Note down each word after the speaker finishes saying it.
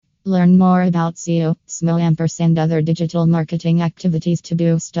Learn more about SEO, SMO, and other digital marketing activities to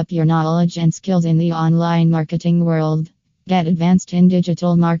boost up your knowledge and skills in the online marketing world. Get advanced in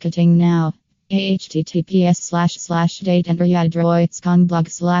digital marketing now. https://dateandriyadroitscom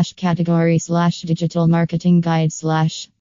blog/category/digital marketing guide/